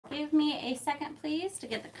give me a second, please, to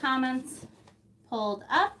get the comments pulled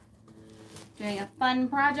up. Doing a fun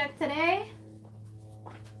project today.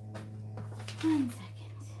 1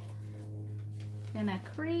 second. Been a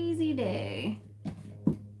crazy day.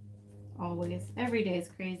 Always. Every day is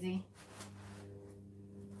crazy.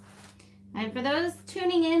 And for those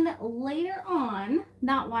tuning in later on,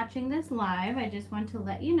 not watching this live, I just want to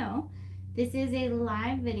let you know, this is a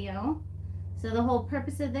live video. So the whole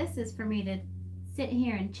purpose of this is for me to sit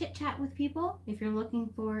here and chit chat with people. If you're looking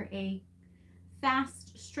for a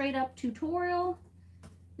fast, straight up tutorial,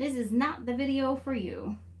 this is not the video for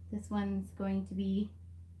you. This one's going to be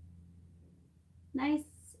nice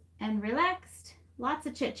and relaxed. Lots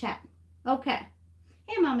of chit chat. Okay.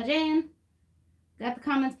 Hey, Mama Jane. Got the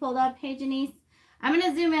comments pulled up. Hey, Janice. I'm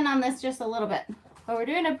going to zoom in on this just a little bit. But we're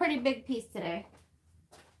doing a pretty big piece today.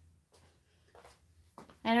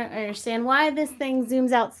 I don't understand why this thing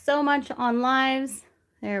zooms out so much on lives.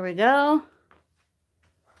 There we go.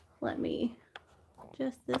 Let me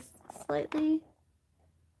adjust this slightly.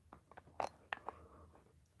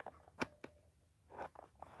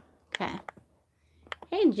 Okay.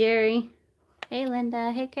 Hey, Jerry. Hey,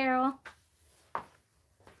 Linda. Hey, Carol.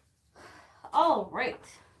 All right.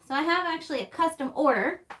 So I have actually a custom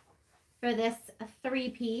order for this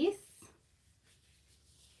 3-piece.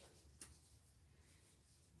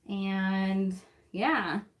 And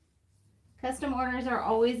yeah, custom orders are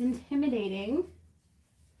always intimidating,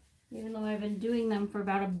 even though I've been doing them for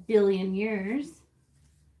about 1 billion years.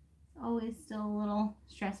 It's always still a little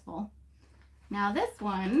stressful. Now this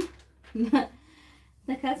one, the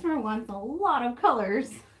customer wants a lot of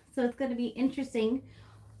colors, so it's going to be interesting.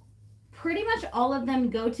 Pretty much all of them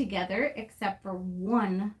go together except for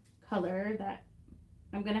one color that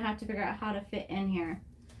I'm going to have to figure out how to fit in here.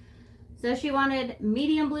 So she wanted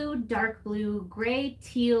medium blue, dark blue, gray,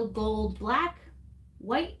 teal, gold, black,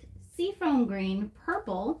 white, seafoam green,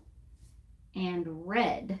 purple, and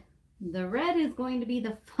red. The red is going to be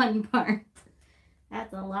the fun part.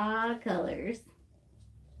 That's a lot of colors.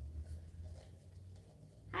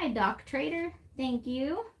 Hi, Doc Trader. Thank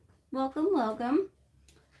you. Welcome, welcome.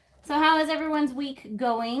 So how is everyone's week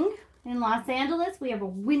going in Los Angeles? We have a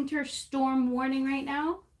winter storm warning right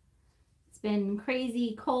now. It's been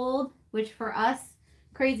crazy cold, which for us,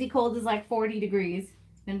 crazy cold is like 40 degrees.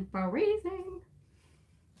 It's been freezing.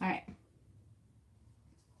 All right.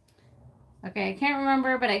 Okay, I can't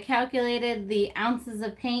remember, but I calculated the ounces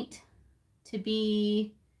of paint to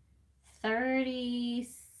be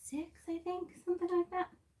 36, I think, something like that.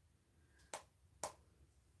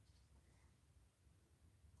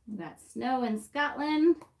 We got snow in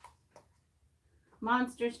Scotland,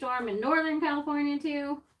 monster storm in Northern California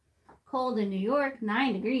too, cold in New York,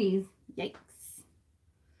 9 degrees. Yikes.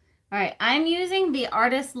 All right, I'm using the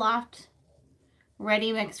Artist Loft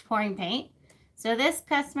Ready Mix Pouring Paint. So this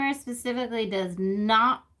customer specifically does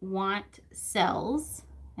not want cells,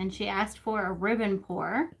 and she asked for a ribbon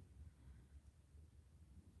pour.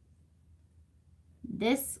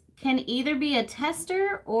 This can either be a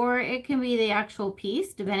tester or it can be the actual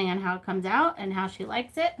piece, depending on how it comes out and how she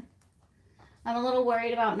likes it. I'm a little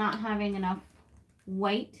worried about not having enough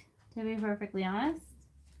white, to be perfectly honest,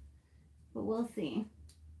 but we'll see.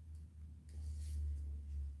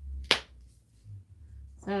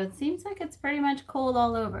 So it seems like it's pretty much cold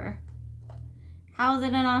all over. How's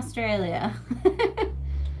it in Australia?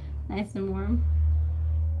 Nice and warm.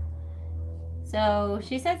 So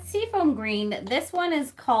she said seafoam green. This one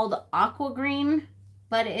is called aqua green,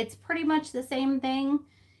 but it's pretty much the same thing.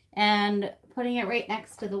 And putting it right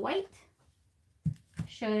next to the white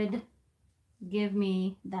should give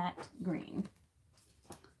me that green.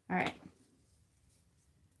 All right.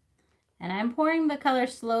 And I'm pouring the color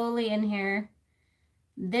slowly in here.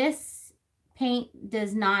 This paint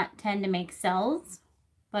does not tend to make cells,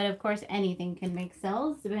 but of course anything can make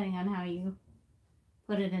cells depending on how you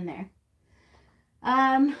put it in there.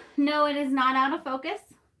 No, it is not out of focus.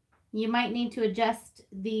 You might need to adjust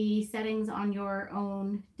the settings on your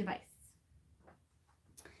own device.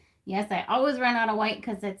 Yes, I always run out of white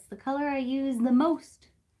because it's the color I use the most.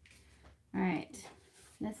 All right,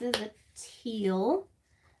 this is a teal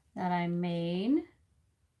that I made.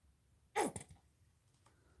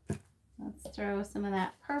 Let's throw some of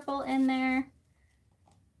that purple in there.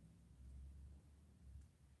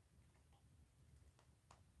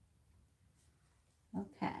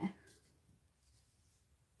 Okay.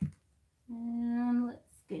 And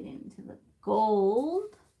let's get into the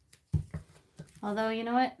gold. Although, you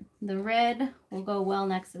know what? The red will go well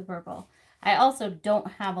next to the purple. I also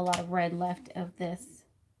don't have a lot of red left of this,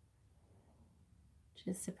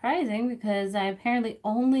 which is surprising because I apparently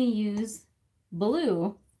only use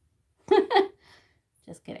blue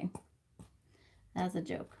Just kidding. That's a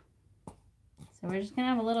joke. So we're just going to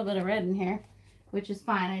have a little bit of red in here, which is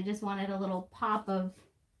fine. I just wanted a little pop of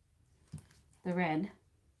the red.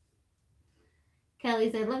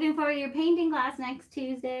 Kelly said, looking forward to your painting class next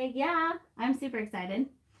Tuesday. Yeah, I'm super excited.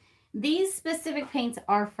 These specific paints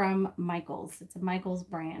are from Michaels. It's a Michaels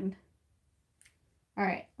brand. All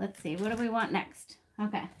right, let's see. What do we want next?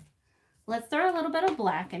 Okay, let's throw a little bit of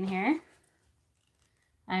black in here.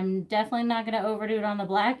 I'm definitely not going to overdo it on the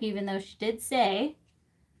black, even though she did say.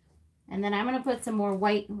 And then I'm going to put some more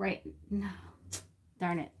white right. No,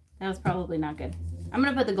 darn it. That was probably not good. I'm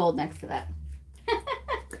going to put the gold next to that.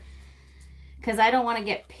 Because I don't want to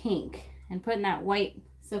get pink. And putting that white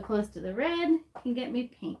so close to the red can get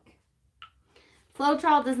me pink.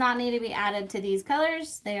 Floetrol does not need to be added to these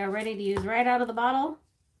colors. They are ready to use right out of the bottle.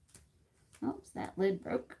 Oops, that lid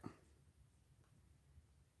broke.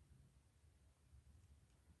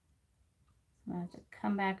 So I have to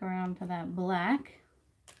come back around to that black.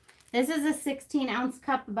 This is a 16-ounce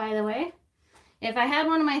cup, by the way. If I had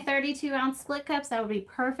one of my 32-ounce split cups, that would be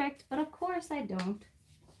perfect. But of course I don't.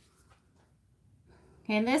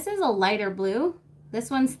 Okay, and this is a lighter blue. This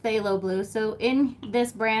one's phthalo blue. So in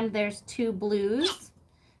this brand, there's two blues.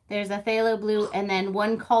 There's a phthalo blue and then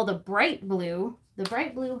one called a bright blue. The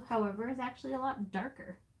bright blue, however, is actually a lot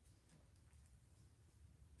darker.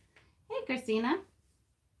 Hey, Christina.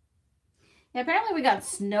 Yeah, apparently we got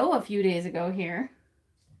snow a few days ago here.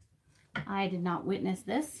 I did not witness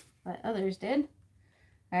this, but others did.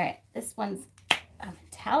 All right, this one's a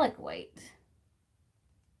metallic white.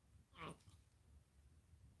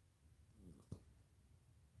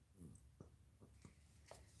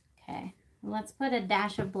 Okay, let's put a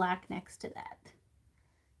dash of black next to that.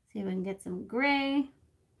 See if we can get some gray.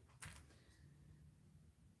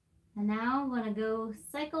 And now I'm going to go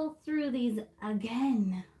cycle through these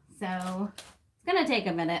again. So it's going to take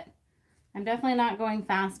a minute. I'm definitely not going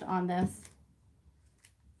fast on this.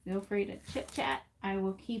 Feel free to chit chat. I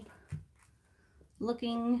will keep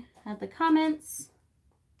looking at the comments.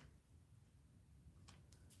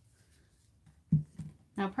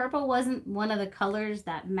 Now, purple wasn't one of the colors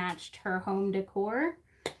that matched her home decor,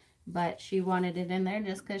 but she wanted it in there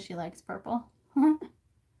just because she likes purple,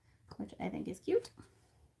 which I think is cute.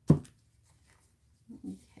 Okay.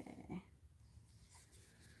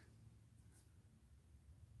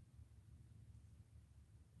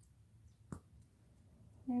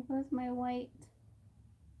 There goes my white.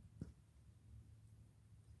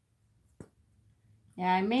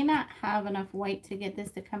 Yeah, I may not have enough white to get this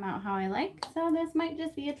to come out how I like, so this might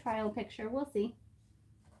just be a trial picture. We'll see.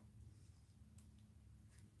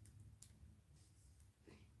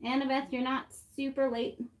 Annabeth, you're not super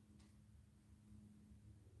late.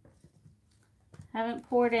 Haven't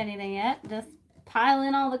poured anything yet. Just pile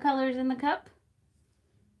in all the colors in the cup.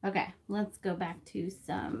 Okay, let's go back to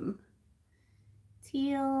some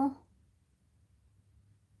teal.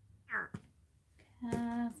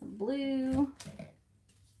 Some blue.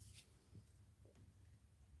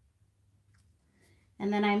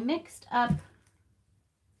 And then I mixed up,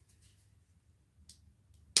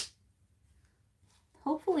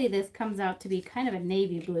 hopefully this comes out to be kind of a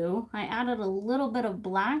navy blue. I added a little bit of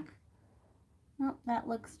black. Oh, that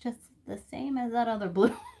looks just the same as that other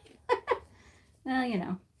blue. Well, you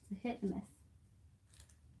know, it's a hit and miss.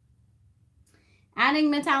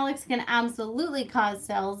 Adding metallics can absolutely cause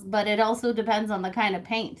cells, but it also depends on the kind of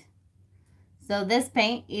paint. So this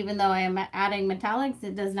paint, even though I am adding metallics,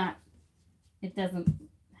 it doesn't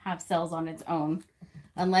have cells on its own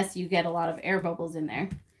unless you get a lot of air bubbles in there.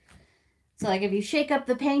 So like if you shake up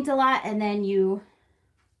the paint a lot and then you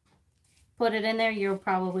put it in there, you'll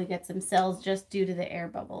probably get some cells just due to the air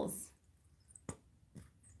bubbles.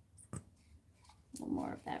 A little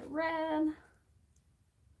more of that red.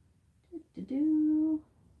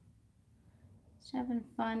 Just having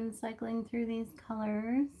fun cycling through these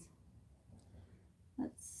colors.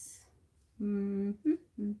 Let's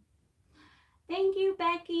Thank you,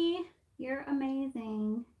 Becky. You're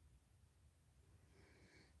amazing.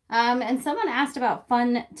 And someone asked about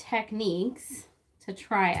fun techniques to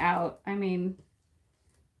try out. I mean,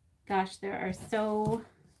 gosh, there are so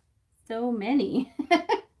many.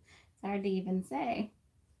 It's hard to even say.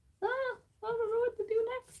 Oh, I don't know what to do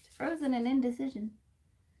next. Frozen and indecision.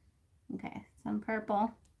 Okay, some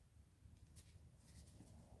purple.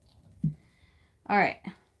 All right.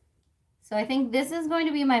 So I think this is going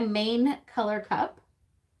to be my main color cup.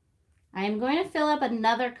 I am going to fill up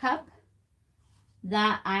another cup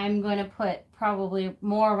that I'm going to put probably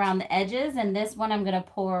more around the edges, and this one I'm going to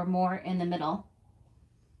pour more in the middle.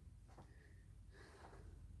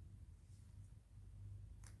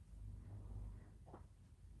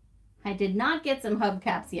 I did not get some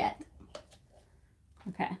hubcaps yet.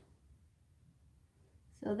 Okay.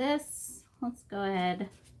 So this, let's go ahead.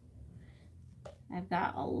 I've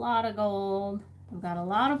got a lot of gold. I've got a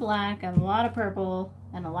lot of black. I have a lot of purple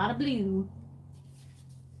and a lot of blue.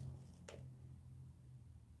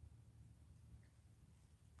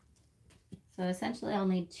 So essentially I'll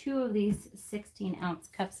need 2 of these 16-ounce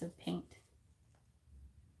cups of paint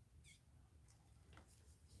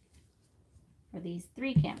for these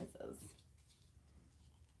 3 canvases.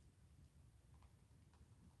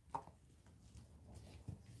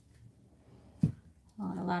 I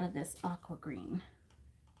want a lot of this aqua green.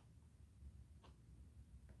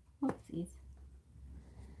 Whoopsies.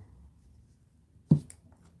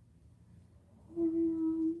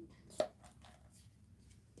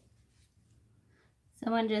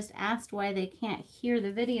 Someone just asked why they can't hear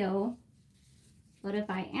the video, but if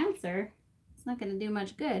I answer, it's not going to do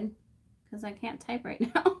much good because I can't type right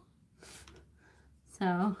now.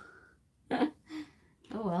 So, oh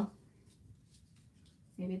well.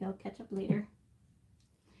 Maybe they'll catch up later.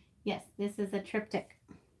 Yes, this is a triptych.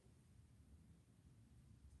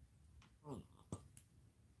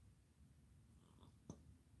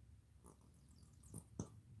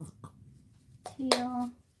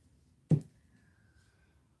 Teal.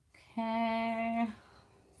 Okay,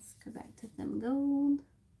 let's go back to some gold.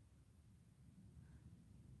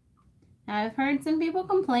 Now I've heard some people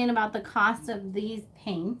complain about the cost of these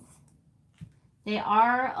paints. They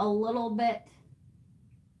are a little bit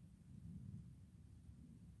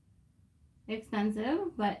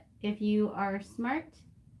expensive, but if you are smart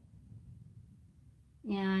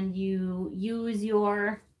and you use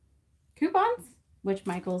your coupons, which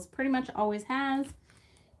Michael's pretty much always has,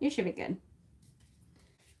 you should be good.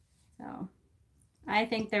 So I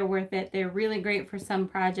think they're worth it. They're really great for some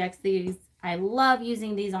projects. These, I love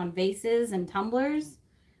using these on vases and tumblers.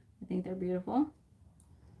 I think they're beautiful.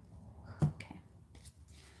 Okay.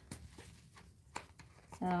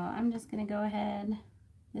 So I'm just going to go ahead.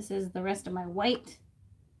 This is the rest of my white.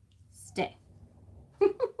 Stay.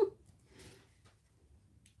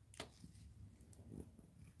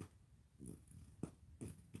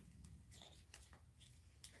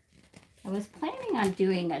 I was planning on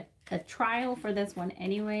doing a trial for this one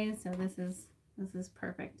anyway, so this is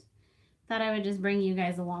perfect. Thought I would just bring you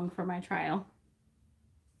guys along for my trial.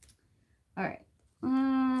 All right.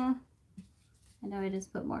 I know I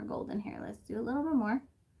just put more gold in here. Let's do a little bit more.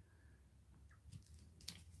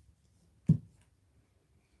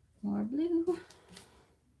 More blue.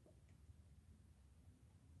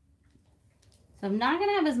 So I'm not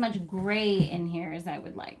gonna have as much gray in here as I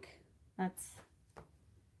would like. That's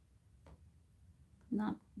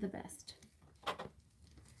not the best.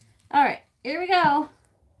 All right, here we go.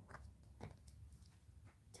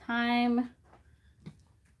 Time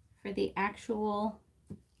for the actual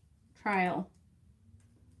trial.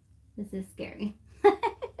 This is scary. All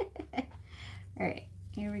right,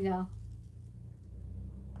 here we go.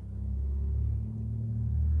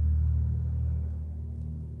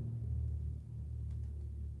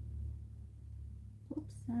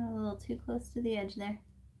 Oops, a little too close to the edge there.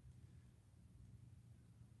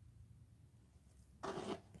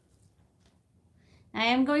 I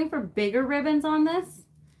am going for bigger ribbons on this.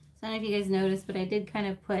 So I don't know if you guys noticed, but I did kind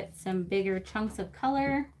of put some bigger chunks of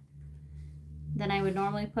color than I would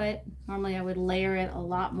normally put. Normally I would layer it a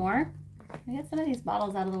lot more. I get some of these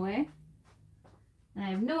bottles out of the way. And I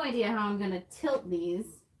have no idea how I'm going to tilt these.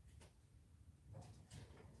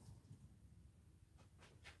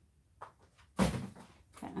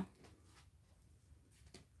 Okay.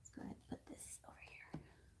 Let's go ahead and put this over here.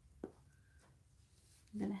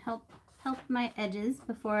 I'm going to help my edges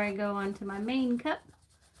before I go on to my main cup.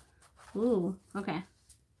 Ooh, okay.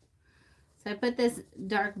 So I put this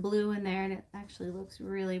dark blue in there and it actually looks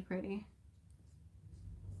really pretty.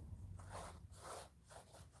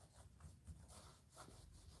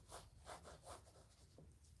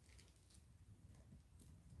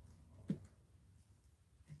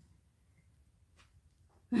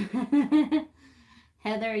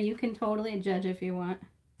 Heather, you can totally judge if you want.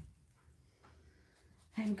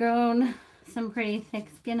 I've grown some pretty thick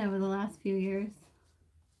skin over the last few years.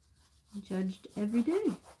 I'm judged every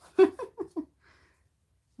day.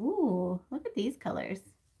 Ooh, look at these colors.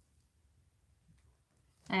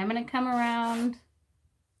 I'm going to come around.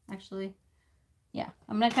 Actually, yeah,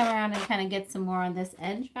 I'm going to come around and kind of get some more on this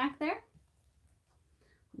edge back there.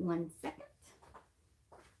 1 second.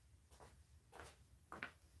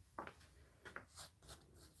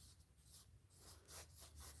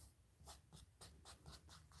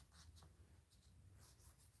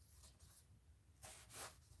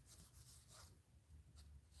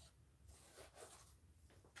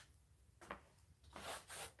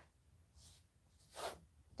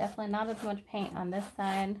 definitely not as much paint on this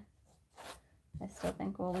side. I still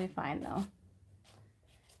think we'll be fine though.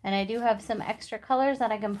 And I do have some extra colors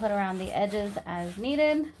that I can put around the edges as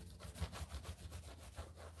needed.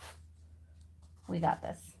 We got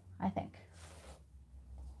this, I think.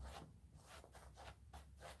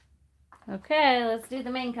 Okay, let's do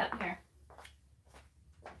the main cup here.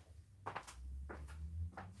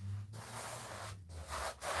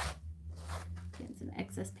 Getting some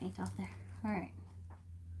excess paint off there. All right.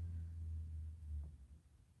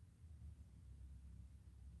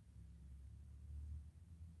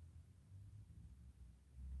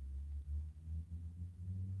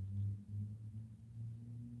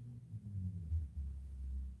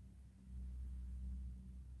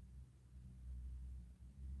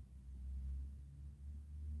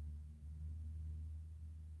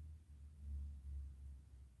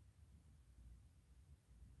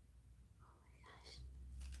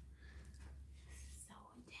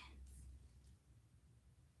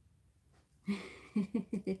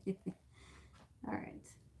 All right.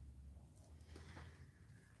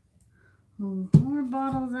 Move more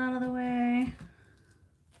bottles out of the way.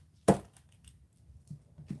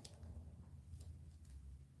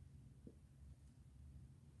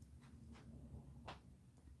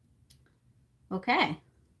 Okay.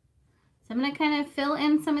 So I'm going to kind of fill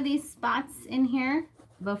in some of these spots in here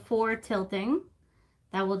before tilting.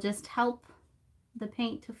 That will just help the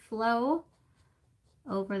paint to flow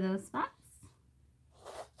over those spots.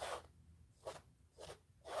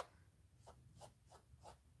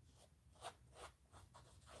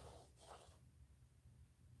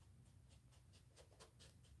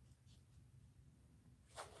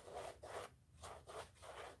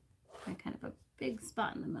 And kind of a big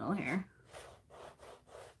spot in the middle here.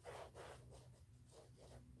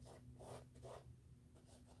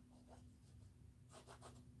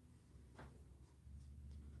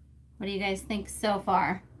 What do you guys think so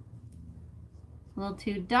far? A little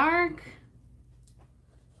too dark?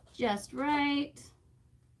 Just right?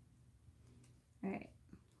 All right,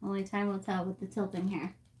 only time will tell with the tilting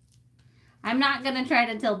here. I'm not gonna try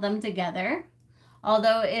to tilt them together.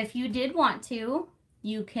 Although if you did want to,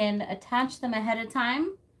 you can attach them ahead of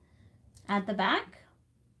time at the back.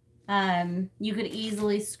 You could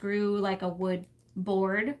easily screw like a wood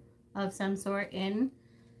board of some sort in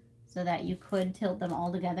so that you could tilt them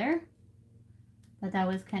all together. But that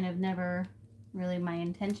was kind of never really my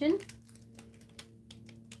intention.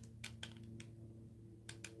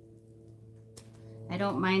 I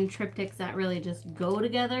don't mind triptychs that really just go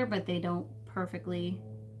together, but they don't perfectly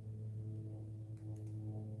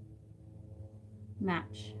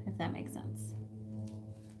match, if that makes sense.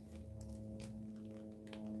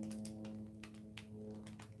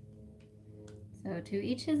 So to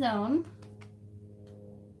each his own.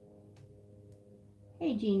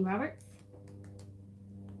 Hey, Jean Roberts.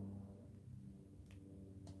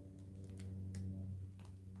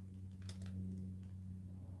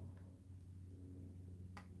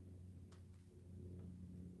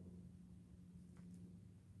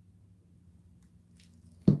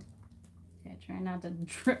 Try not to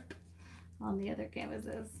drip on the other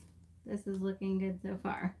canvases. This is looking good so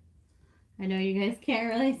far. I know you guys can't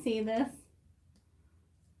really see this.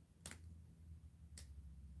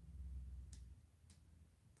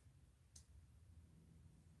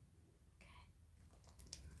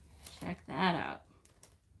 Okay. Check that out.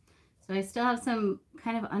 So I still have some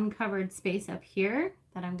kind of uncovered space up here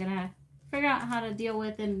that I'm gonna figure out how to deal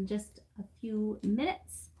with in just a few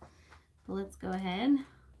minutes. So let's go ahead.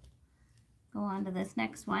 Go on to this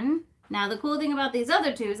next one. Now the cool thing about these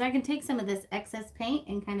other two is I can take some of this excess paint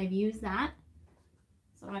and kind of use that.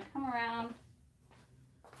 So I'm going to come around.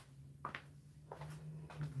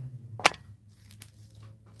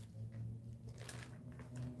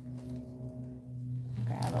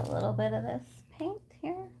 Grab a little bit of this paint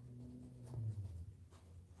here.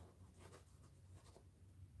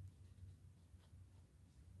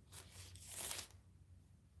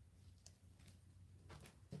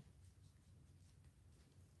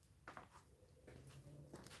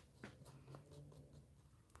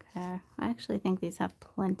 I actually think these have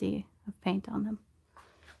plenty of paint on them.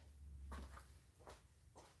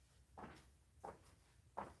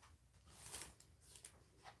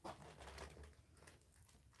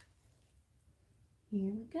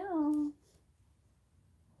 Here we go.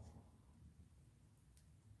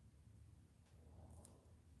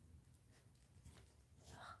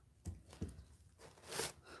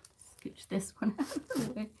 Scooch this one out of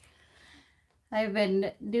the way. I've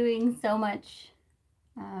been doing so much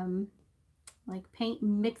like paint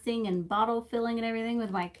mixing and bottle filling and everything with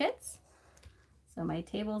my kits. So my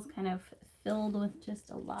table's kind of filled with just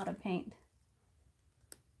a lot of paint.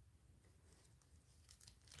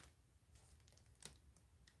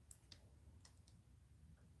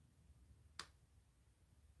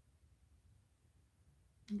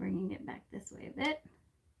 Bringing it back this way a bit.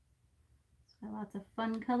 So lots of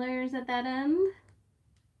fun colors at that end.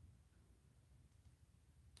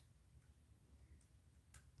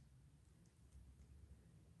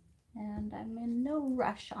 And I'm in no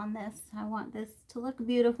rush on this. I want this to look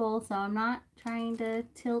beautiful, so I'm not trying to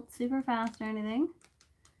tilt super fast or anything.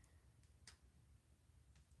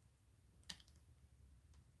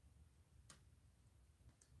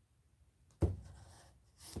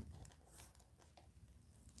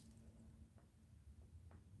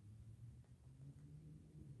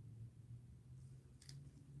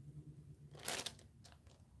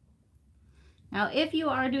 Now, if you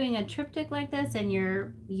are doing a triptych like this and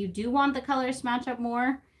you do want the colors to match up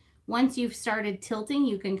more, once you've started tilting,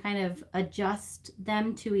 you can kind of adjust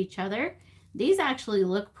them to each other. These actually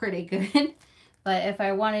look pretty good, but if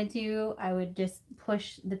I wanted to, I would just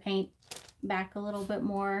push the paint back a little bit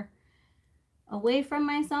more away from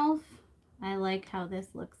myself. I like how this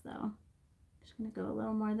looks though. Just gonna go a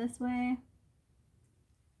little more this way.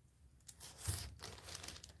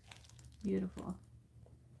 Beautiful.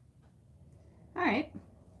 All right,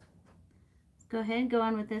 let's go ahead and go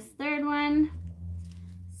on with this third one.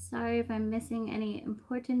 Sorry if I'm missing any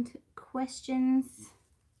important questions.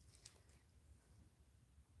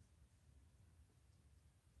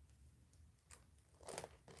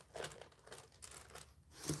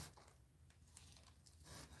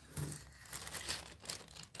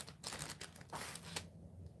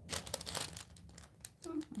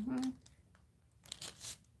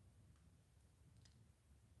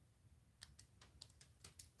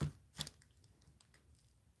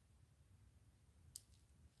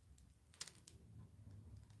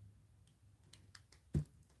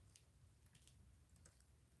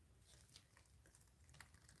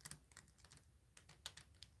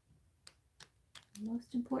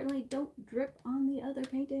 Most importantly, don't drip on the other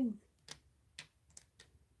paintings.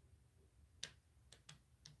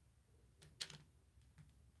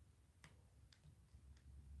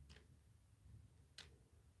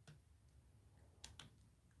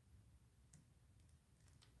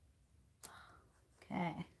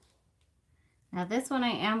 Okay. Now this one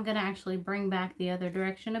I am going to actually bring back the other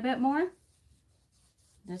direction a bit more,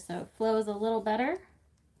 just so it flows a little better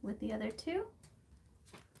with the other two.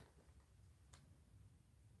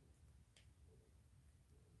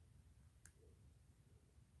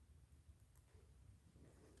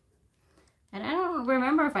 And I don't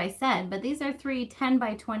remember if I said, but these are 3 10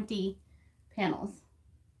 by 20 panels.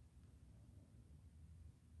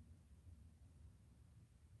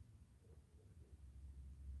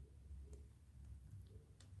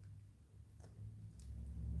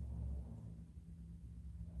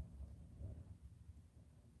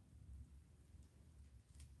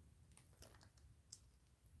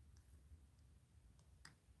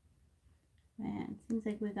 Man, it seems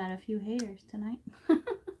like we got a few haters tonight.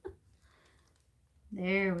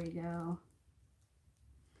 There we go.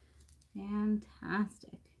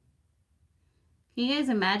 Fantastic. Can you guys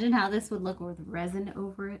imagine how this would look with resin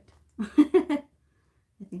over it? I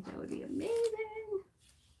think that would be amazing.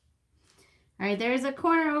 All right, there's a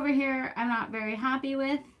corner over here I'm not very happy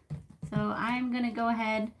with. So I'm going to go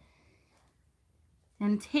ahead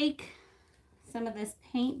and take some of this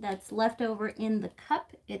paint that's left over in the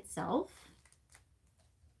cup itself.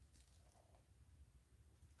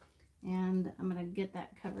 And I'm going to get that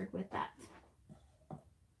covered with that.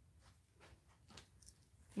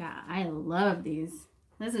 Yeah, I love these.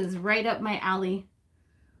 This is right up my alley.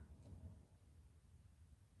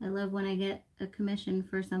 I love when I get a commission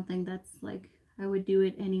for something that's like, I would do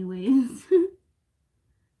it anyways.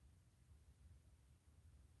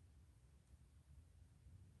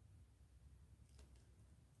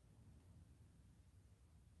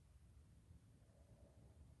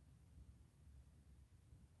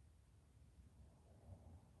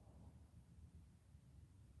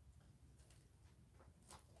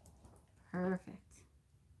 Perfect.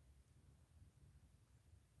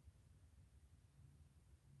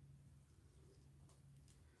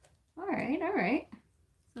 All right, all right.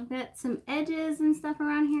 So I've got some edges and stuff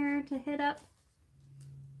around here to hit up.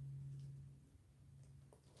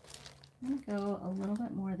 I'm gonna go a little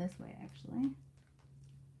bit more this way, actually.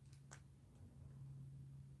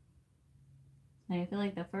 I feel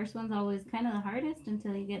like the first one's always kind of the hardest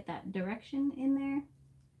until you get that direction in there,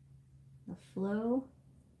 the flow.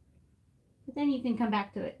 But then you can come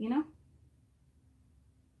back to it, you know?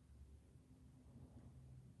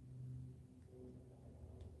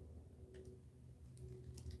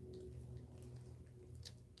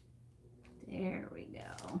 There we go.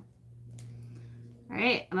 All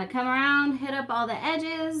right, I'm gonna come around, hit up all the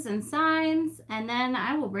edges and sides, and then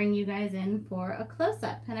I will bring you guys in for a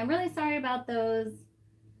close-up. And I'm really sorry about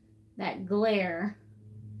that glare.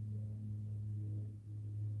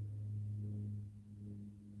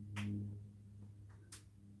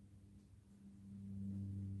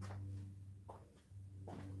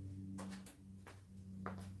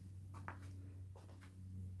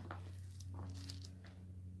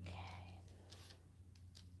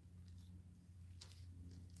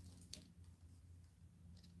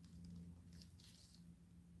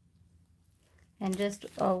 And just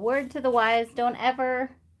a word to the wise, don't ever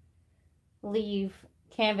leave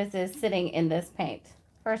canvases sitting in this paint.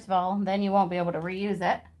 First of all, then you won't be able to reuse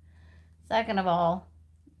it. Second of all,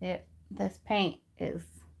 this paint is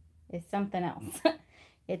something else.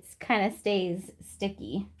 It kind of stays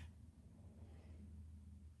sticky.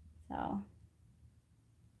 So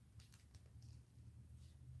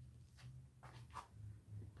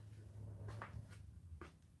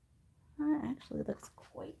that actually looks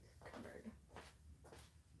quite covered.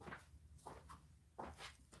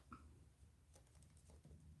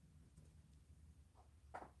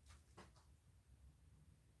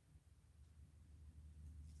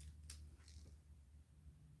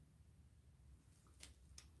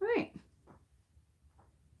 All right.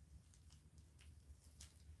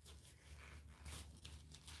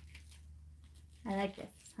 I like this.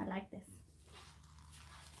 I like this.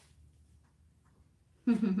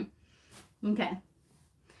 Okay.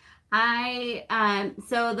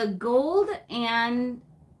 So the gold and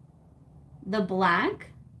the black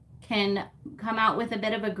can come out with a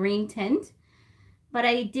bit of a green tint, but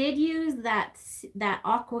I did use that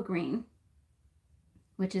aqua green,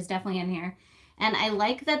 which is definitely in here. And I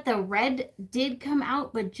like that the red did come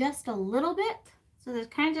out, but just a little bit. So there's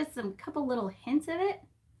kind of just some couple little hints of it.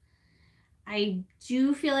 I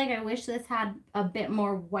do feel like I wish this had a bit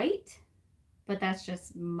more white, but that's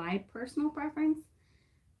just my personal preference.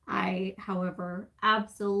 I, however,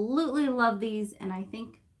 absolutely love these, and I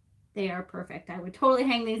think they are perfect. I would totally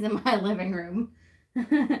hang these in my living room.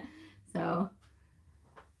 So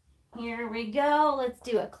here we go. Let's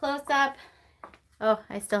do a close-up. Oh,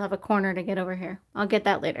 I still have a corner to get over here. I'll get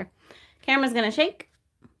that later. Camera's gonna shake.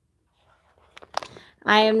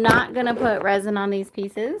 I am not gonna put resin on these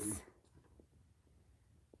pieces.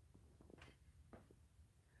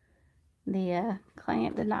 The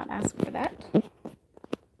client did not ask for that.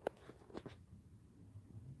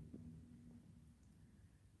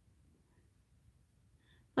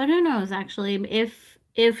 But who knows, actually,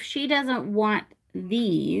 if she doesn't want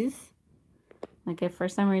these, like if for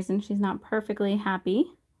some reason she's not perfectly happy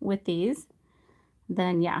with these,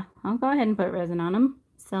 then yeah, I'll go ahead and put resin on them,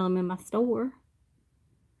 sell them in my store.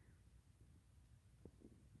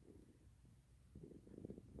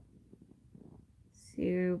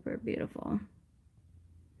 Super beautiful.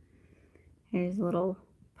 Here's a little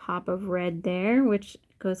pop of red there, which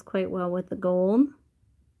goes quite well with the gold.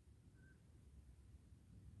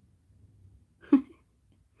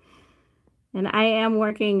 And I am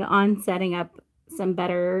working on setting up some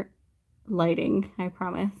better lighting, I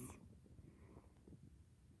promise.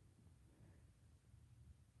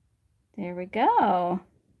 There we go.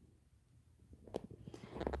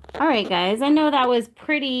 All right, guys, I know that was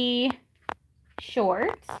pretty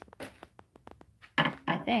short.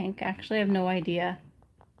 I think. Actually, I have no idea.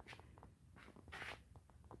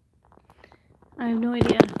 I have no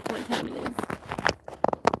idea what time it is.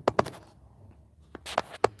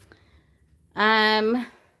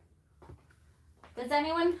 Does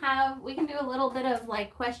anyone have, we can do a little bit of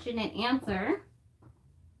like question and answer.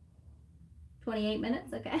 28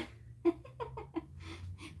 minutes, okay.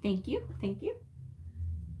 Thank you, thank you.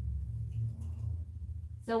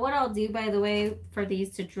 So what I'll do, by the way, for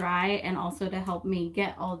these to dry and also to help me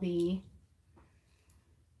get all the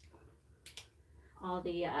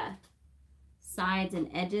sides and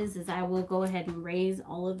edges is I will go ahead and raise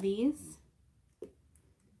all of these.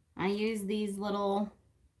 I use these little,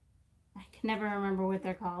 I can never remember what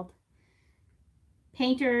they're called.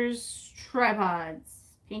 Painter's tripods.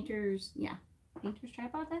 Painter's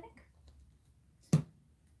tripods, I think.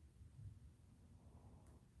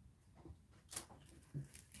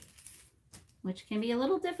 Which can be a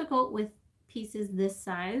little difficult with pieces this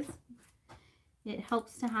size. It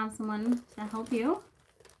helps to have someone to help you.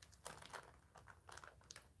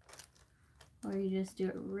 Or you just do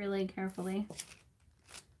it really carefully.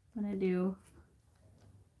 I'm going to do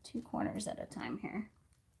 2 corners at a time here.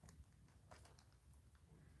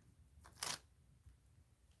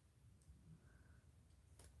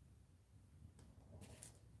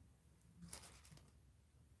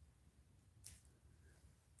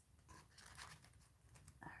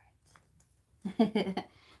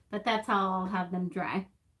 But that's how I'll have them dry.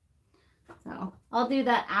 So I'll do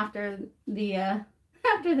that after the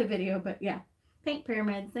after the video. But yeah, paint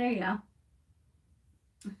pyramids. There you go.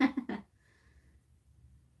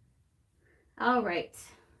 All right.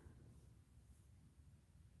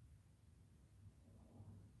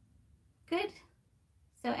 Good.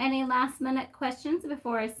 So any last minute questions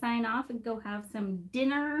before I sign off and go have some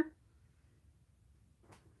dinner?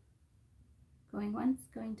 Going once,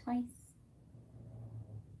 going twice.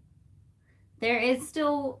 There is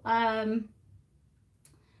still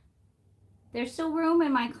there's still room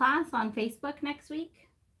in my class on Facebook next week.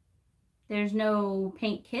 There's no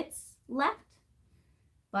paint kits left,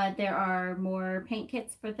 but there are more paint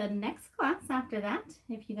kits for the next class after that,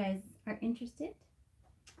 if you guys are interested.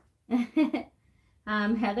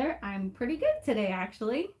 Heather, I'm pretty good today,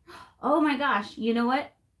 actually. Oh my gosh, you know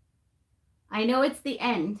what? I know it's the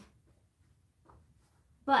end,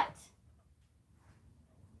 but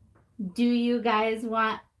do you guys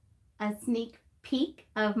want a sneak peek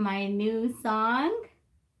of my new song?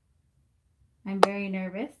 I'm very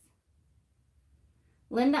nervous.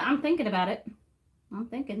 Linda, I'm thinking about it. I'm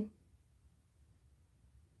thinking.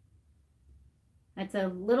 It's a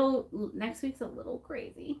little, next week's a little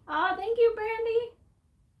crazy. Oh, thank you, Brandy.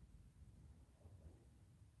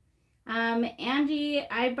 Angie,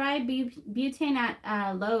 I buy butane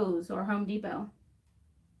at Lowe's or Home Depot.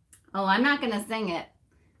 Oh, I'm not going to sing it.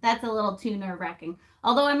 That's a little too nerve-wracking.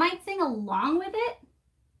 Although I might sing along with it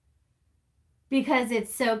because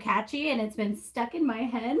it's so catchy and it's been stuck in my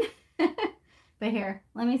head. But here,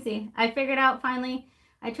 let me see. I figured out finally.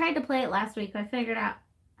 I tried to play it last week. I figured out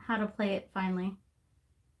how to play it finally.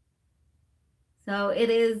 So it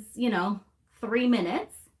is, you know, 3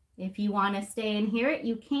 minutes. If you want to stay and hear it,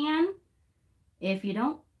 you can. If you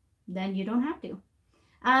don't, then you don't have to.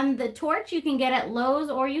 The torch you can get at Lowe's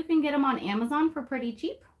or you can get them on Amazon for pretty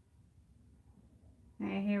cheap. All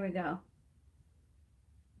right, here we go.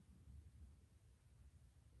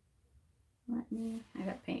 I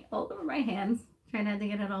got paint all over my hands. Try not to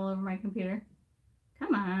get it all over my computer.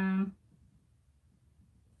 Come on.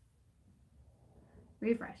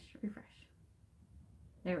 Refresh, refresh.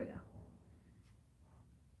 There we go.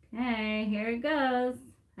 Okay, here it goes.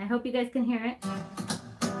 I hope you guys can hear it.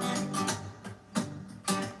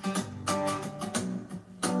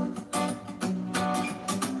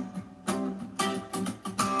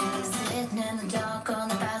 Sitting in the dark on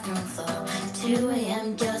the bathroom floor. 2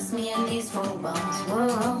 a.m. just me and these 4 walls.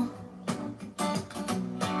 Whoa.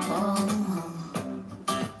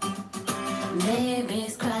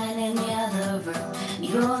 Baby's crying in the other room.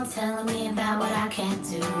 You're telling me about what I can't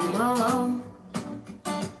do. Oh,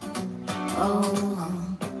 oh,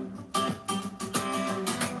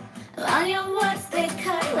 all your words, they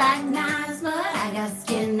cut like knives, but I got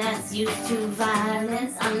skin that's used to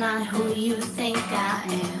violence. I'm not who you think I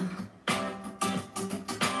am.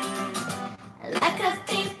 Like a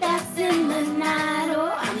thief that's in the night.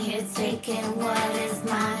 Oh, I'm here taking what is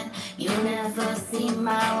mine. You'll never see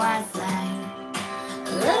my white flag.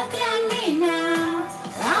 Look at me now,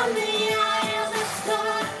 I'm the eye of the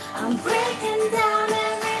storm. I'm breaking down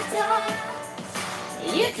every door.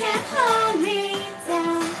 You can't hold me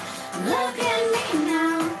down. Look at me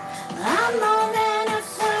now, I'm more than a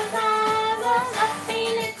survivor, a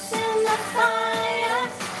phoenix in the fire.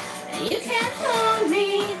 You can't hold me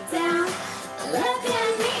down. Look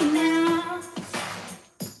at me now.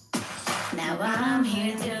 Now I'm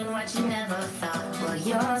here doing what you never thought. Well,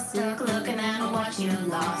 you're stuck looking at what you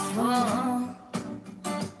lost. Whoa,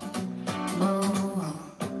 whoa.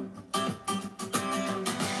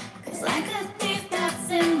 'Cause like a thief that's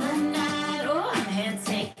in the night. Oh, I'm here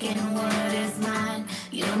taking what is mine.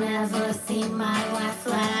 You'll never see my white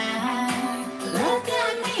flag. Look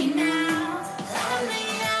at me now, I'm the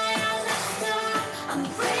eye of the storm. I'm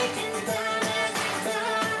breaking down every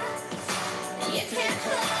door. You can't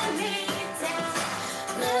hold me down.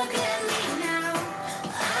 Look at me now,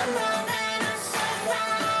 I'm more than a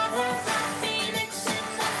survivor, a phoenix in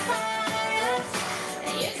the fire.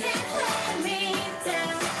 You can't hold me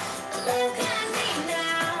down. Look at me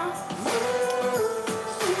now. Ooh,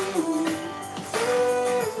 ooh.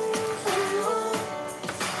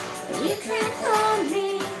 You can't hold me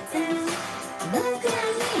down. Look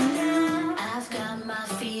at me now. I've got my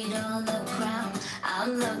feet on the ground.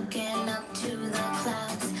 I'm looking up to the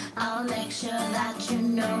clouds. I'll make sure that you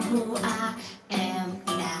know who I am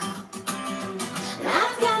now.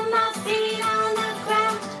 I've got my feet on the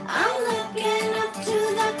ground. I'm looking up to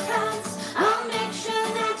the clouds. I'll make sure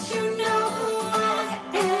that you know who I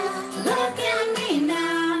am. Look at me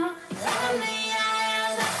now. I'm the eye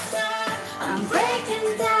of the storm. I'm breaking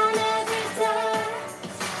down every door.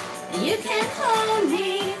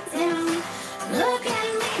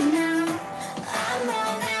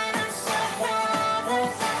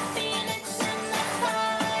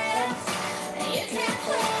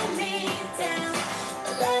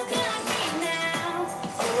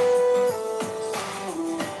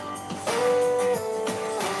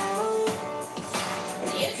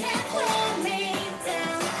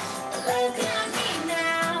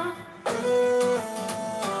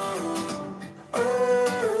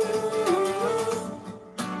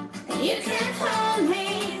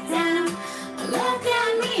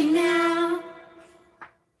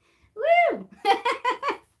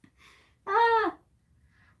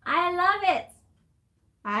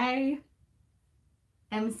 I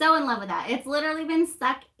am so in love with that. It's literally been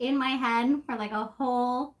stuck in my head for like a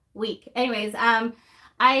whole week. Anyways,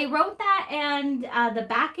 I wrote that, and the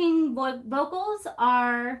backing vocals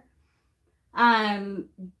are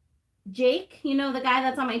Jake, you know, the guy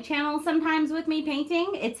that's on my channel sometimes with me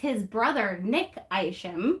painting. It's his brother, Nick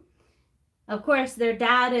Isham. Of course, their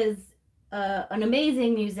dad is an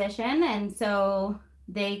amazing musician, and so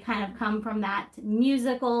they kind of come from that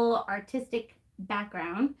musical, artistic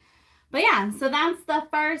background. But yeah, so that's the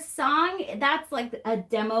first song. That's like a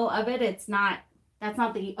demo of it. That's not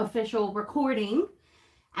the official recording.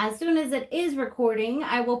 As soon as it is recording,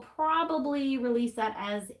 I will probably release that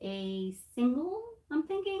as a single, I'm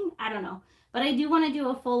thinking. I don't know. But I do want to do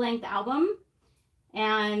a full-length album.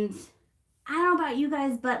 And I don't know about you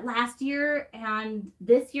guys, but last year and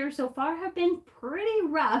this year so far have been pretty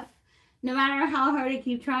rough, no matter how hard I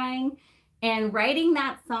keep trying. And writing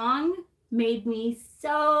that song made me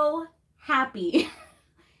so happy.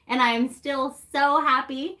 And I am still so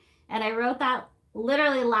happy. And I wrote that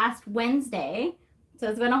literally last Wednesday. So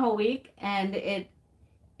it's been a whole week, and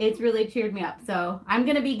it's really cheered me up. So I'm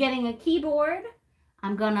going to be getting a keyboard.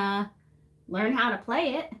 I'm going to learn how to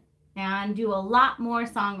play it and do a lot more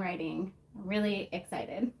songwriting. I'm really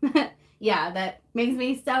excited. Yeah, that makes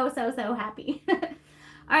me so, so, so happy. All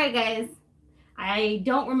right, guys. I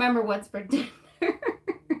don't remember what's for dinner.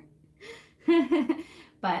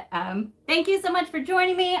 But thank you so much for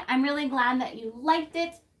joining me. I'm really glad that you liked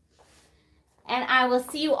it. And I will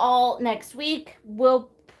see you all next week. I'll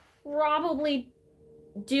probably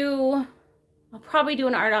do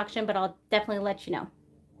an art auction, but I'll definitely let you know. All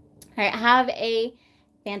right, have a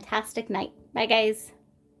fantastic night. Bye, guys.